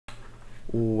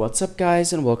What's up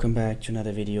guys, and welcome back to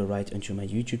another video right onto my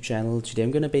YouTube channel. Today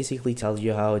I'm gonna basically tell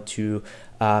you how to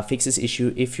fix this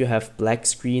issue if you have black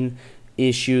screen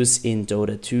issues in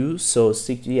Dota 2. So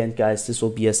stick to the end guys, this will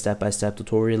be a step-by-step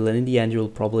tutorial, and in the end you'll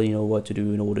probably know what to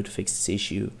do in order to fix this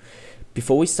issue.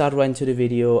 Before we start right into the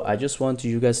video, I just want to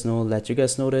let you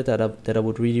guys know that I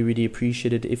would really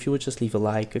appreciate it if you would just leave a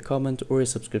like, a comment, or a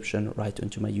subscription right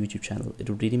onto my YouTube channel. It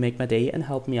would really make my day and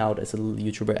help me out as a little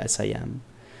YouTuber as I am.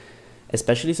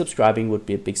 Especially subscribing would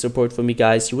be a big support for me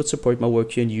guys. You would support my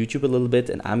work here on YouTube a little bit,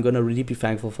 and I'm gonna really be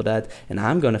thankful for that, and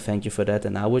I'm gonna thank you for that.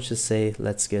 And I would just say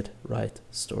let's get right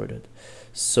started.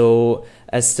 So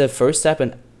as the first step,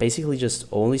 and basically just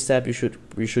only step you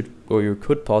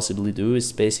could possibly do,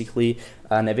 is basically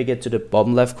navigate to the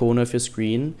bottom left corner of your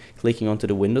screen, clicking onto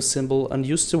the Windows symbol, and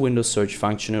use the Windows search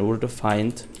function in order to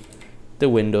find the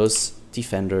Windows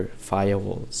Defender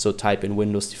Firewall. So type in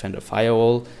Windows Defender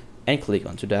Firewall and click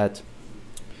onto that.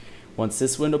 Once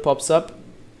this window pops up,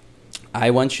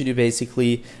 I want you to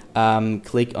basically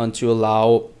click on to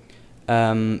allow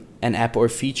an app or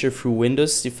feature through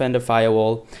Windows Defender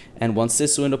Firewall. And once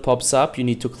this window pops up, you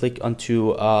need to click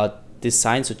onto this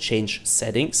sign, so change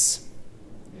settings.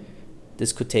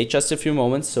 This could take just a few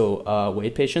moments, so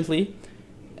wait patiently.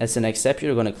 As the next step,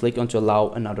 you're going to click on to allow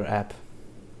another app.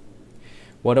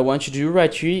 What I want you to do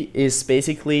right here is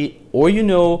basically, or you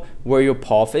know where your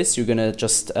path is, you're gonna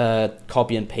just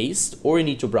copy and paste, or you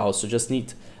need to browse. So just you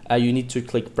need to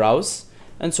click browse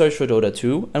and search for Dota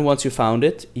 2. And once you found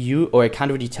it, I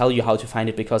can't really tell you how to find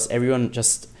it because everyone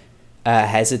just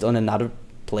has it on another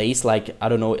place. Like, I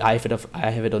don't know, I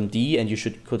have it on D, and you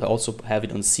could also have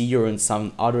it on C or in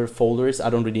some other folders. I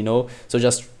don't really know. So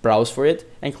just browse for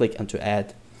it and click onto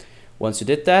add. Once you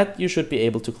did that, you should be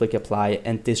able to click apply,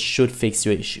 and this should fix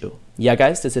your issue. Yeah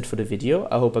guys, that's it for the video.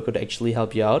 I hope I could actually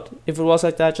help you out. If it was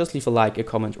like that, just leave a like, a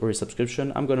comment, or a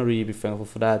subscription. I'm gonna really be thankful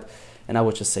for that. And I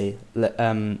would just say,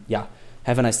 yeah,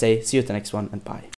 have a nice day. See you at the next one, and bye.